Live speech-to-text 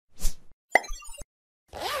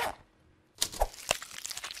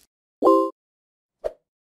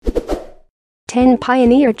10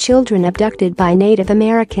 pioneer children abducted by Native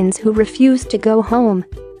Americans who refused to go home.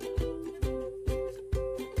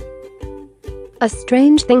 A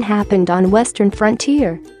strange thing happened on Western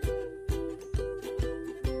frontier.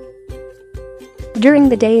 During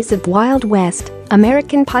the days of Wild West,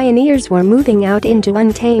 American pioneers were moving out into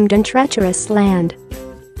untamed and treacherous land.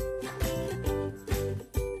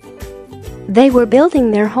 They were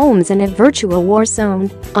building their homes in a virtual war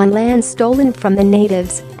zone, on land stolen from the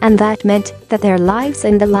natives, and that meant that their lives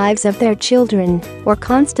and the lives of their children were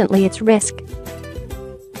constantly at risk.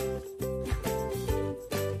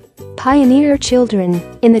 Pioneer children,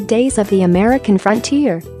 in the days of the American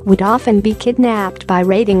frontier, would often be kidnapped by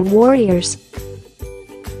raiding warriors.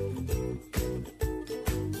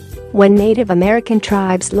 When Native American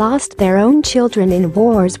tribes lost their own children in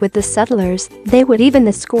wars with the settlers, they would even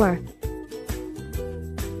the score.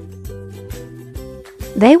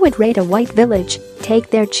 They would raid a white village,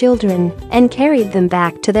 take their children, and carry them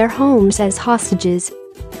back to their homes as hostages.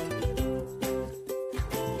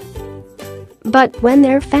 But when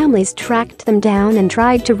their families tracked them down and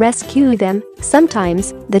tried to rescue them,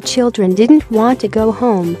 sometimes the children didn't want to go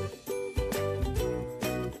home.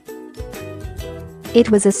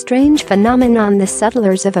 It was a strange phenomenon the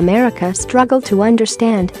settlers of America struggled to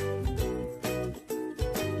understand.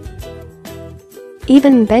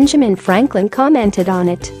 Even Benjamin Franklin commented on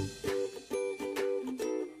it.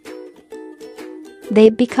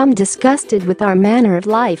 "They've become disgusted with our manner of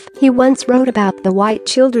life," he once wrote about the white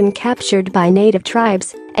children captured by native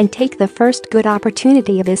tribes and take the first good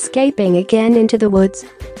opportunity of escaping again into the woods,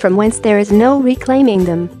 from whence there is no reclaiming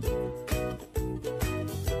them.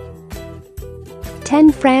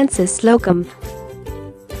 10 Francis Slocum.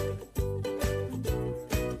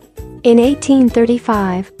 In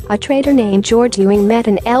 1835, a trader named George Ewing met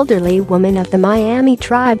an elderly woman of the Miami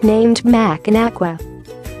tribe named Mackinac.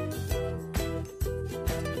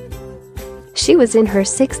 She was in her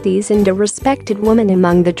 60s and a respected woman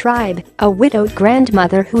among the tribe, a widowed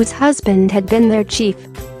grandmother whose husband had been their chief.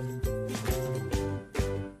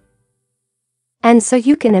 And so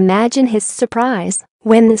you can imagine his surprise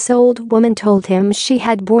when this old woman told him she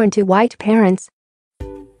had born to white parents.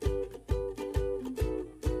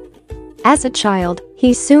 As a child,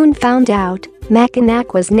 he soon found out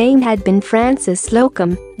Mackinac's name had been Frances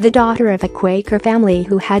Slocum, the daughter of a Quaker family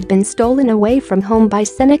who had been stolen away from home by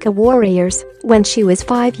Seneca warriors when she was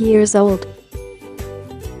 5 years old.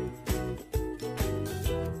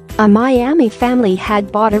 A Miami family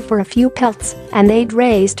had bought her for a few pelts, and they'd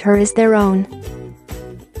raised her as their own.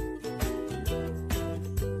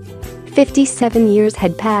 57 years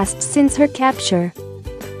had passed since her capture.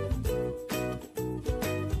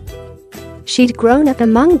 She'd grown up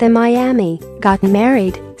among the Miami, gotten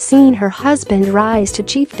married, seen her husband rise to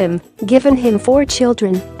chiefdom, given him 4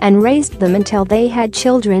 children, and raised them until they had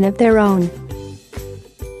children of their own.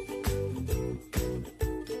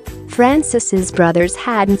 Frances's brothers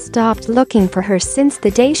hadn't stopped looking for her since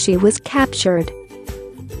the day she was captured.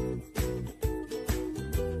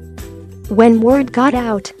 When word got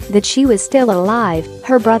out that she was still alive,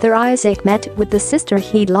 her brother Isaac met with the sister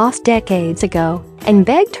he'd lost decades ago and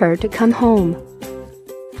begged her to come home.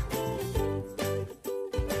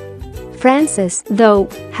 Frances, though,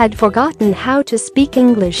 had forgotten how to speak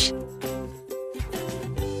English.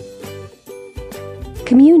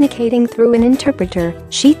 Communicating through an interpreter,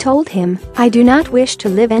 she told him, "I do not wish to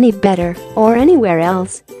live any better or anywhere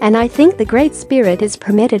else, and I think the Great Spirit has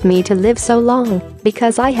permitted me to live so long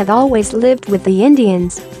because I have always lived with the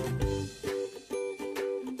Indians."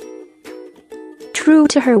 True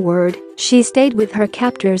to her word, she stayed with her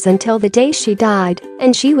captors until the day she died,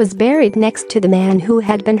 and she was buried next to the man who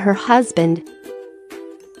had been her husband.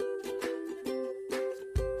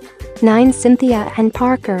 9 Cynthia Ann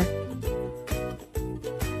Parker.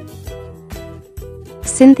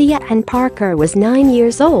 Cynthia Ann Parker was 9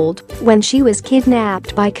 years old when she was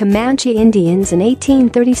kidnapped by Comanche Indians in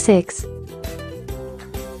 1836.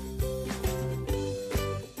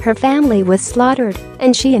 Her family was slaughtered,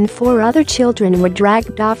 and she and 4 other children were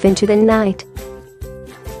dragged off into the night.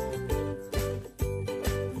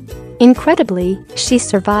 Incredibly, she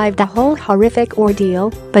survived the whole horrific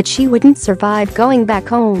ordeal, but she wouldn't survive going back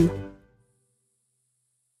home.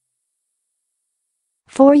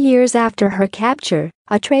 4 years after her capture,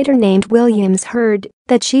 a trader named Williams heard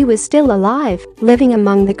that she was still alive, living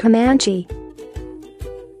among the Comanche.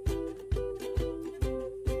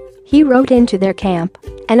 He rode into their camp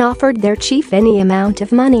and offered their chief any amount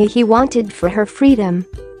of money he wanted for her freedom.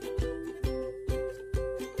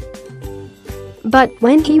 But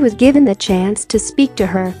when he was given the chance to speak to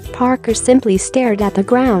her, Parker simply stared at the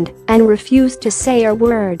ground and refused to say a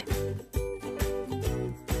word.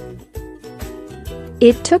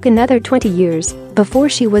 It took another 20 years before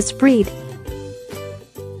she was freed.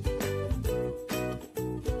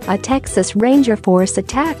 A Texas Ranger force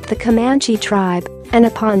attacked the Comanche tribe, and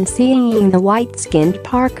upon seeing the white-skinned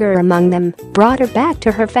Parker among them, brought her back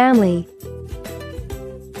to her family.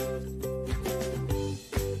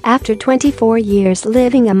 After 24 years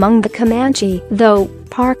living among the Comanche, though,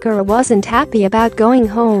 Parker wasn't happy about going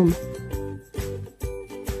home.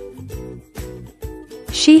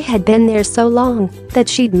 She had been there so long that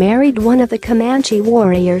she'd married one of the Comanche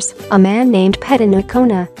warriors, a man named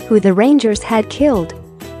Petanacona, who the Rangers had killed.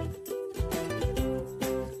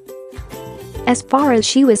 As far as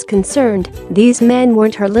she was concerned, these men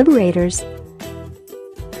weren't her liberators.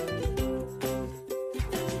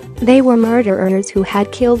 They were murderers who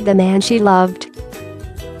had killed the man she loved.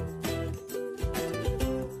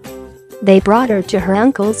 They brought her to her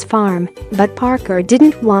uncle's farm, but Parker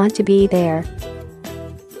didn't want to be there.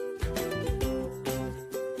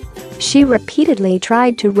 She repeatedly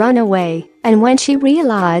tried to run away, and when she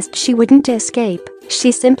realized she wouldn't escape,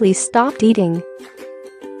 she simply stopped eating.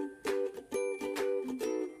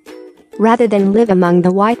 Rather than live among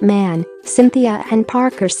the white man, Cynthia Ann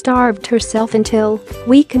Parker starved herself until,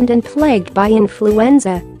 weakened and plagued by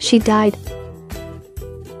influenza, she died.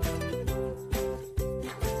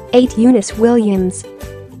 8. Eunice Williams.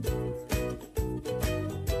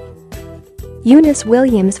 Eunice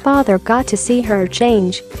Williams' father got to see her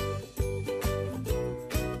change.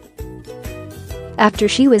 After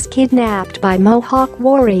she was kidnapped by Mohawk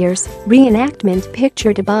warriors, reenactment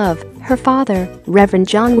pictured above, her father, Reverend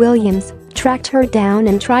John Williams, tracked her down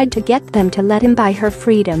and tried to get them to let him buy her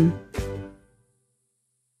freedom.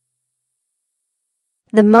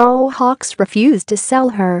 The Mohawks refused to sell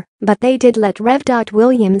her, but they did let Rev.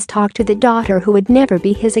 Williams talk to the daughter who would never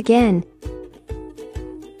be his again.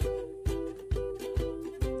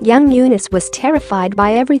 Young Eunice was terrified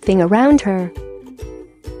by everything around her.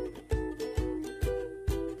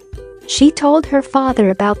 She told her father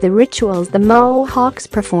about the rituals the Mohawks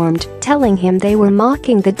performed, telling him they were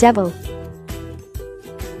mocking the devil.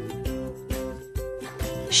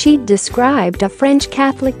 She described a French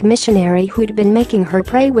Catholic missionary who'd been making her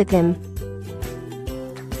pray with him.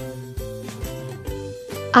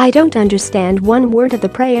 "I don't understand one word of the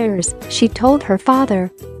prayers," she told her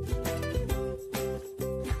father.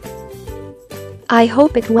 "I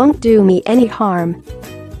hope it won't do me any harm."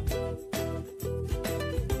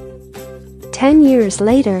 10 years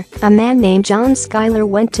later, a man named John Schuyler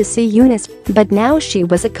went to see Eunice, but now she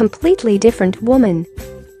was a completely different woman.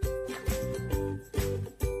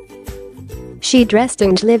 She dressed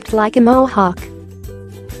and lived like a Mohawk.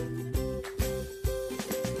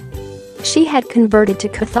 She had converted to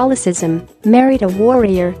Catholicism, married a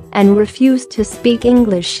warrior, and refused to speak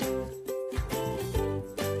English.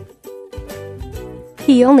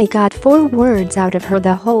 He only got 4 words out of her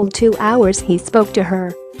the whole 2 hours he spoke to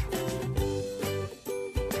her.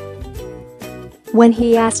 When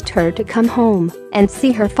he asked her to come home and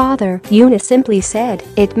see her father, Eunice simply said,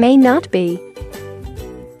 "It may not be."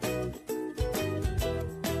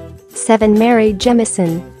 7. Mary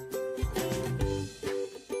Jemison.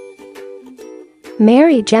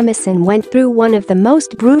 Mary Jemison went through one of the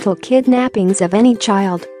most brutal kidnappings of any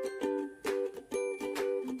child.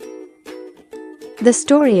 The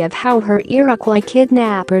story of how her Iroquois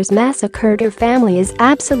kidnappers massacred her family is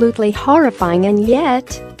absolutely horrifying, and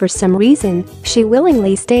yet, for some reason, she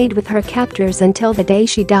willingly stayed with her captors until the day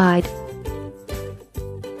she died.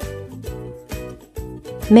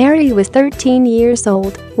 Mary was 13 years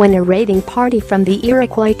old when a raiding party from the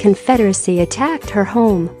Iroquois Confederacy attacked her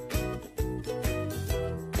home.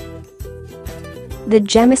 The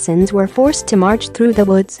Jemisons were forced to march through the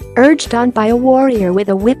woods, urged on by a warrior with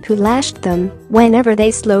a whip who lashed them whenever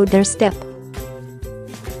they slowed their step.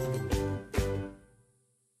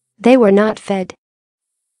 They were not fed.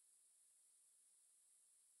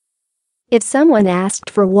 If someone asked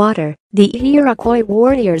for water, the Iroquois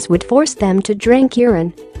warriors would force them to drink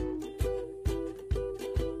urine.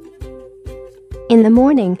 In the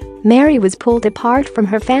morning, Mary was pulled apart from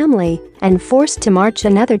her family and forced to march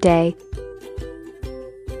another day.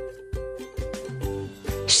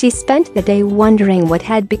 She spent the day wondering what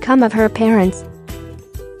had become of her parents.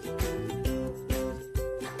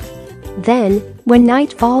 Then, when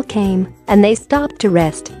nightfall came and they stopped to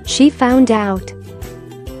rest, she found out.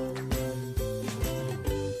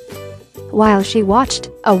 While she watched,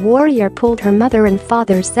 a warrior pulled her mother and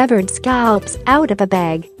father's severed scalps out of a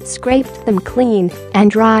bag, scraped them clean, and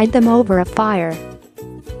dried them over a fire.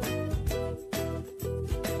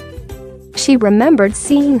 She remembered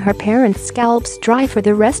seeing her parents' scalps dry for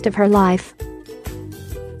the rest of her life.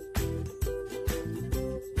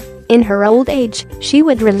 In her old age, she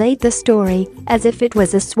would relate the story as if it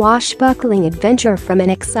was a swashbuckling adventure from an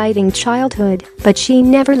exciting childhood, but she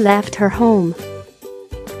never left her home.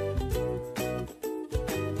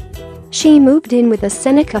 She moved in with a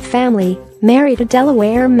Seneca family, married a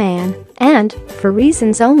Delaware man, and, for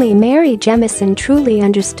reasons only Mary Jemison truly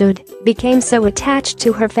understood, became so attached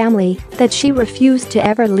to her family that she refused to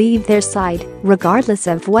ever leave their side, regardless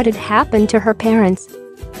of what had happened to her parents.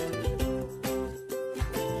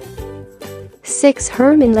 6.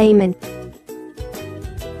 Herman Lehman.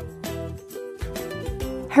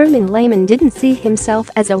 Herman Lehman didn't see himself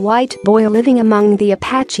as a white boy living among the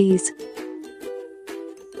Apaches.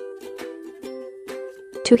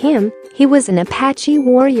 To him, he was an Apache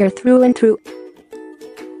warrior through and through.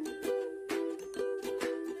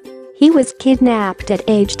 He was kidnapped at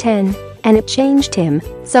age 10, and it changed him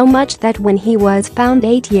so much that when he was found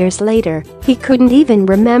 8 years later, he couldn't even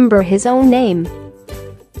remember his own name.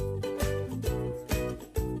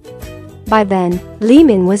 By then,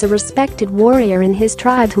 Lehman was a respected warrior in his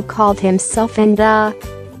tribe who called himself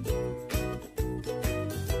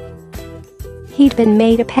He'd been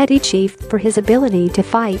made a petty chief for his ability to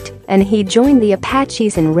fight, and he joined the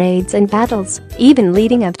Apaches in raids and battles, even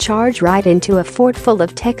leading a charge right into a fort full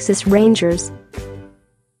of Texas Rangers.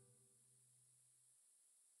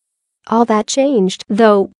 All that changed,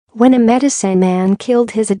 though, when a medicine man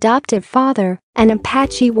killed his adoptive father, an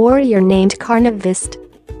Apache warrior named Carnivist.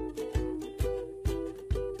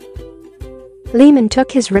 Lehman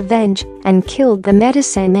took his revenge and killed the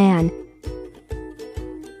medicine man.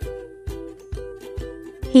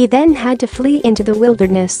 He then had to flee into the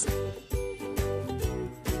wilderness.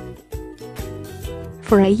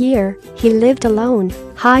 For a year, he lived alone,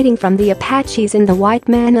 hiding from the Apaches and the white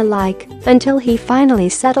man alike, until he finally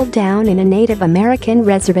settled down in a Native American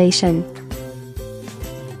reservation.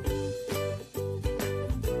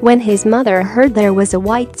 When his mother heard there was a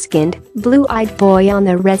white-skinned, blue-eyed boy on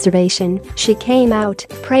the reservation, she came out,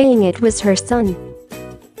 praying it was her son.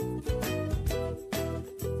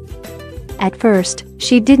 At first,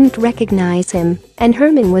 she didn't recognize him, and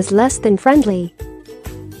Herman was less than friendly.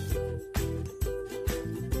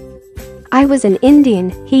 "I was an Indian,"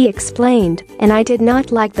 he explained, "and I did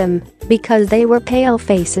not like them because they were pale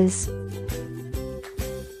faces."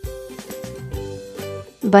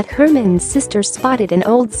 But Herman's sister spotted an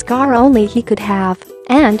old scar only he could have,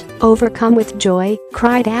 and, overcome with joy,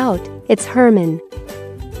 cried out, "It's Herman."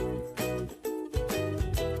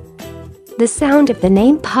 The sound of the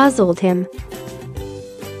name puzzled him.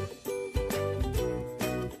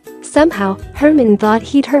 Somehow, Herman thought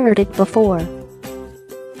he'd heard it before.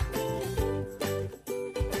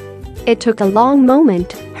 It took a long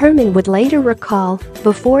moment, Herman would later recall,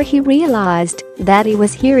 before he realized that he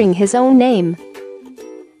was hearing his own name.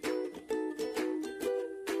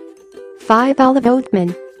 5. Olive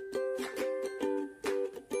Oatman.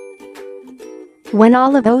 When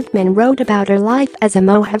Olive Oatman wrote about her life as a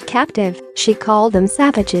Mohave captive, she called them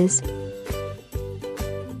savages.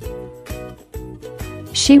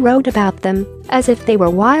 She wrote about them as if they were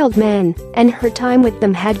wild men, and her time with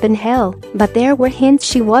them had been hell, but there were hints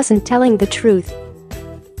she wasn't telling the truth.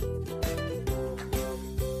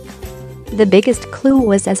 The biggest clue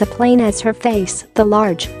was as plain as her face, the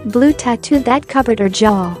large, blue tattoo that covered her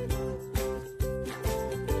jaw.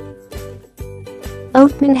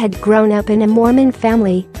 Oatman had grown up in a Mormon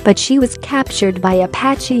family, but she was captured by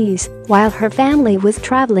Apaches while her family was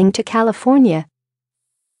traveling to California.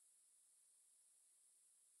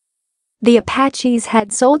 The Apaches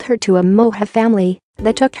had sold her to a Mohave family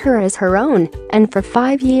that took her as her own, and for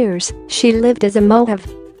 5 years, she lived as a Mohave.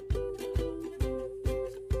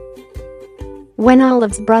 When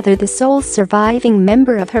Olive's brother, the sole surviving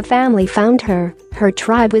member of her family, found her, her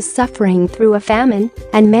tribe was suffering through a famine,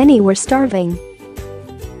 and many were starving.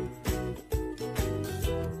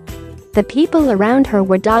 The people around her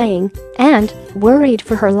were dying, and, worried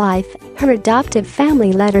for her life, her adoptive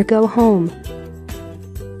family let her go home.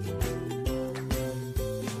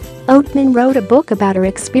 Oatman wrote a book about her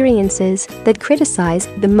experiences that criticized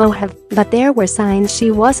the Mohave, but there were signs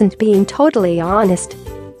she wasn't being totally honest.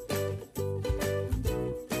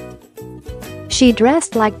 She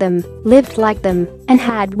dressed like them, lived like them, and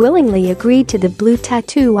had willingly agreed to the blue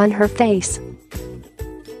tattoo on her face.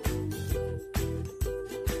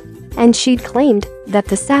 And she'd claimed that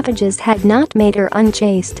the savages had not made her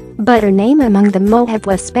unchaste, but her name among the Mohave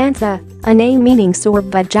was Spansa, a name meaning sore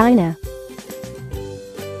vagina.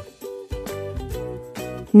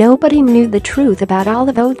 Nobody knew the truth about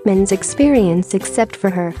Olive Oatman's experience except for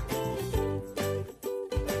her.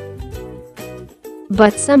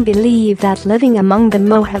 but some believe that living among the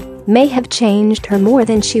may have changed her more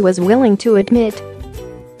than she was willing to admit.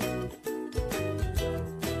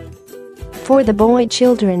 For the boy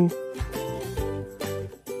children.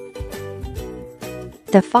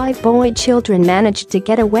 The 5 boy children managed to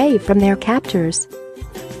get away from their captors.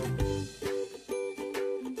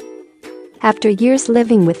 After years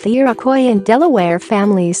living with the Iroquois and Delaware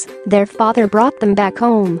families, their father brought them back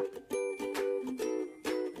home.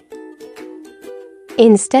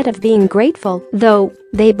 Instead of being grateful, though,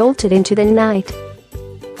 they bolted into the night.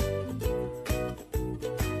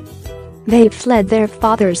 They fled their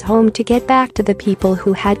father's home to get back to the people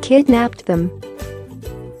who had kidnapped them.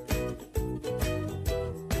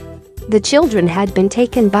 The children had been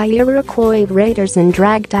taken by Iroquois raiders and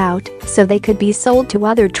dragged out so they could be sold to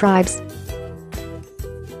other tribes.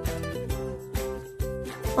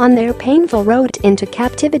 On their painful road into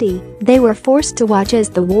captivity, they were forced to watch as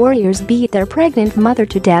the warriors beat their pregnant mother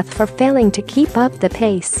to death for failing to keep up the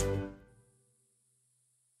pace.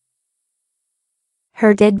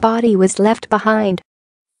 Her dead body was left behind.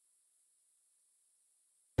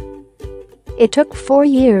 It took 4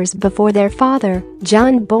 years before their father,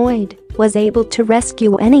 John Boyd, was able to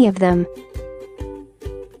rescue any of them.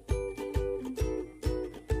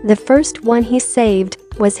 The first one he saved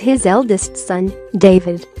was his eldest son,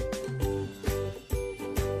 David.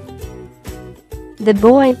 The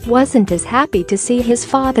boy wasn't as happy to see his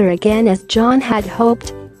father again as John had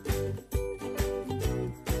hoped.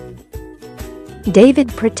 David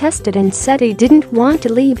protested and said he didn't want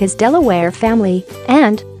to leave his Delaware family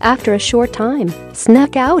and, after a short time,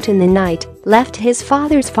 snuck out in the night, left his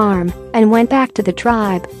father's farm, and went back to the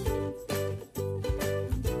tribe.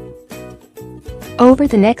 Over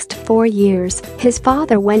the next 4 years, his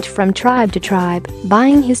father went from tribe to tribe,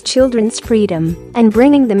 buying his children's freedom and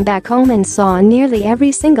bringing them back home, and saw nearly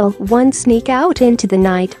every single one sneak out into the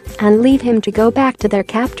night and leave him to go back to their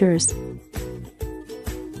captors.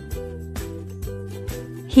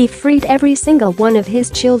 He freed every single one of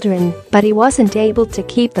his children, but he wasn't able to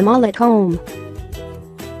keep them all at home.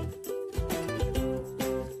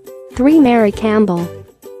 3. Mary Campbell.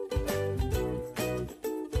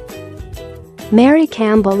 Mary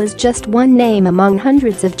Campbell is just one name among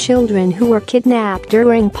hundreds of children who were kidnapped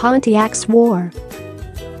during Pontiac's War.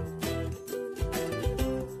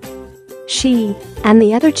 She and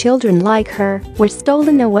the other children like her were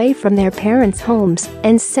stolen away from their parents' homes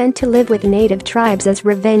and sent to live with native tribes as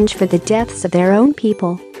revenge for the deaths of their own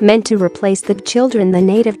people, meant to replace the children the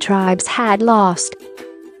native tribes had lost.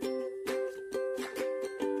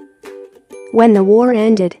 When the war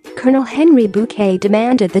ended, Colonel Henry Bouquet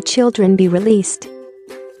demanded the children be released.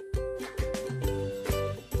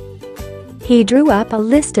 He drew up a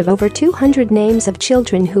list of over 200 names of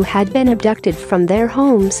children who had been abducted from their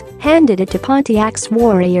homes, handed it to Pontiac's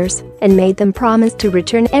warriors, and made them promise to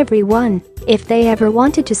return every one if they ever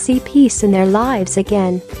wanted to see peace in their lives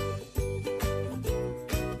again.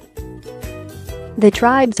 The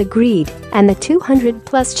tribes agreed, and the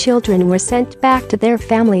 200-plus children were sent back to their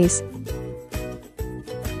families.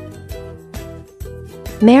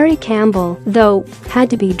 Mary Campbell, though, had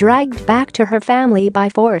to be dragged back to her family by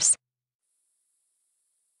force.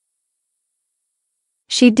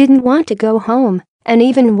 She didn't want to go home, and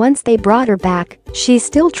even once they brought her back, she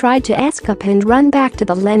still tried to escape and run back to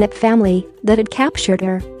the Lenape family that had captured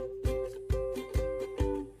her.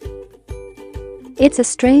 It's a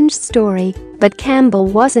strange story, but Campbell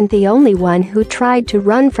wasn't the only one who tried to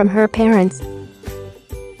run from her parents.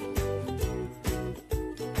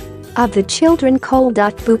 Of the children Cole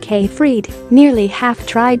Bouquet freed, nearly half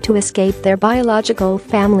tried to escape their biological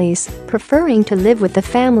families, preferring to live with the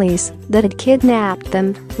families that had kidnapped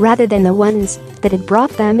them rather than the ones that had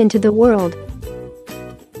brought them into the world.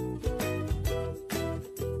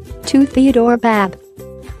 2. Theodore Babb.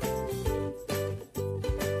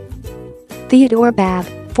 Theodore Babb,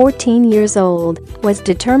 14 years old, was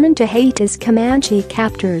determined to hate his Comanche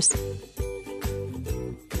captors.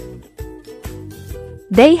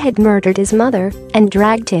 They had murdered his mother and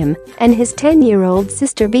dragged him and his 10-year-old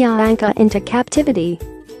sister Bianca into captivity.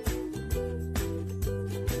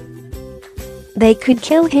 They could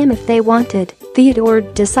kill him if they wanted, Theodore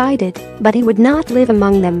decided, but he would not live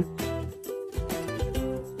among them.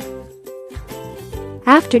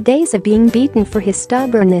 After days of being beaten for his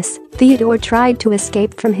stubbornness, Theodore tried to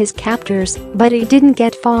escape from his captors, but he didn't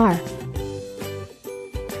get far.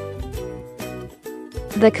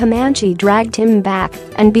 The Comanche dragged him back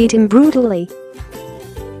and beat him brutally.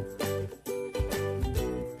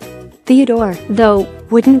 Theodore, though,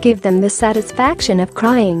 wouldn't give them the satisfaction of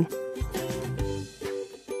crying.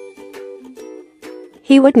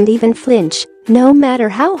 He wouldn't even flinch, no matter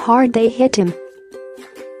how hard they hit him.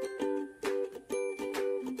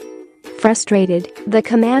 Frustrated, the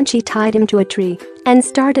Comanche tied him to a tree and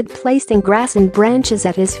started placing grass and branches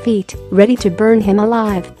at his feet, ready to burn him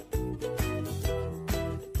alive.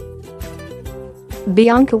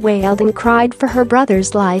 Bianca wailed and cried for her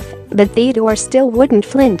brother's life, but Theodore still wouldn't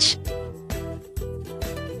flinch.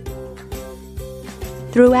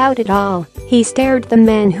 Throughout it all, he stared the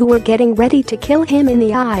men who were getting ready to kill him in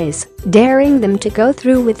the eyes, daring them to go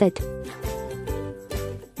through with it.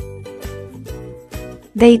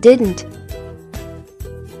 They didn't.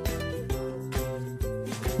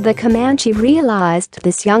 The Comanche realized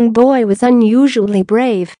this young boy was unusually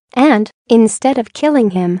brave and, instead of killing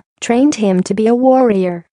him, trained him to be a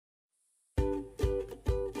warrior.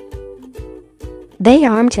 They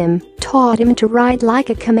armed him, taught him to ride like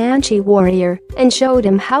a Comanche warrior, and showed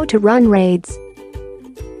him how to run raids.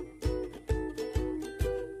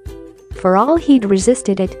 For all he'd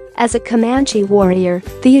resisted it, as a Comanche warrior,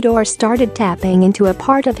 Theodore started tapping into a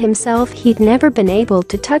part of himself he'd never been able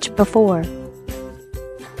to touch before.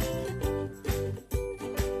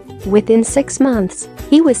 Within 6 months,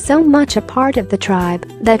 he was so much a part of the tribe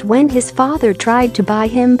that when his father tried to buy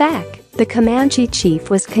him back, the Comanche chief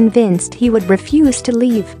was convinced he would refuse to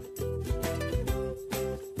leave.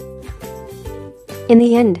 In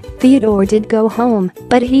the end, Theodore did go home,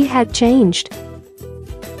 but he had changed.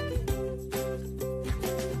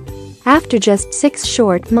 After just 6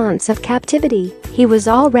 short months of captivity, he was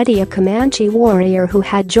already a Comanche warrior who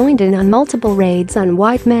had joined in on multiple raids on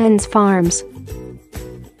white men's farms.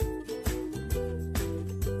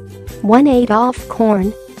 One Adolph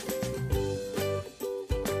Korn.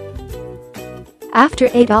 After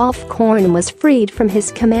Adolph Korn was freed from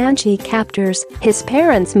his Comanche captors, his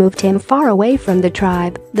parents moved him far away from the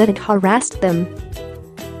tribe that had harassed them.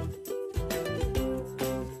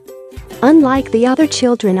 Unlike the other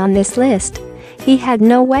children on this list, he had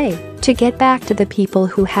no way to get back to the people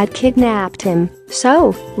who had kidnapped him,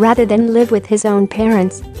 so, rather than live with his own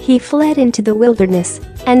parents, he fled into the wilderness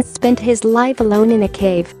and spent his life alone in a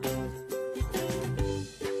cave.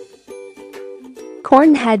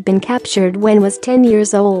 Korn had been captured when was 10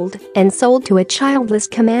 years old and sold to a childless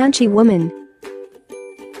Comanche woman.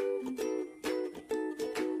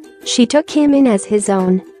 She took him in as his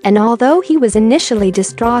own, and although he was initially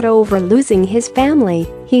distraught over losing his family,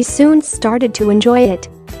 he soon started to enjoy it.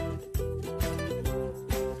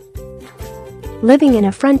 Living in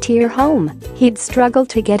a frontier home, he'd struggled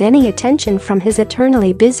to get any attention from his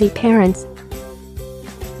eternally busy parents.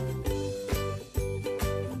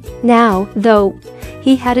 Now, though,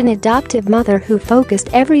 he had an adoptive mother who focused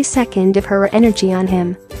every second of her energy on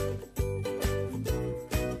him.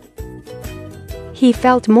 He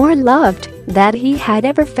felt more loved than he had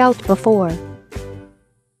ever felt before.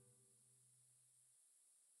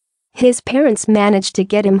 His parents managed to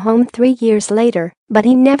get him home 3 years later, but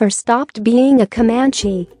he never stopped being a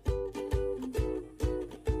Comanche.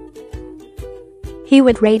 He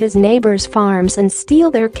would raid his neighbors' farms and steal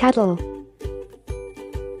their cattle.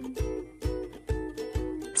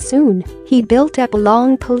 Soon, he built up a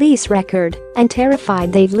long police record, and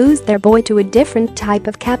terrified they'd lose their boy to a different type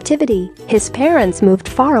of captivity, his parents moved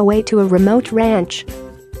far away to a remote ranch.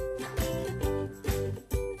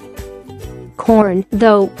 Korn,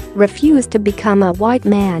 though, refused to become a white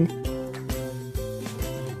man.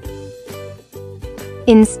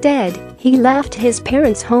 Instead, he left his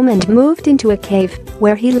parents' home and moved into a cave,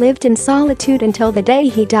 where he lived in solitude until the day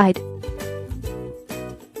he died.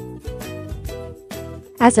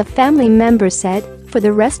 As a family member said, for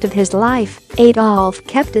the rest of his life, Adolph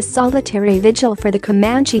kept a solitary vigil for the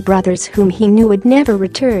Comanche brothers whom he knew would never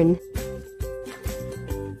return.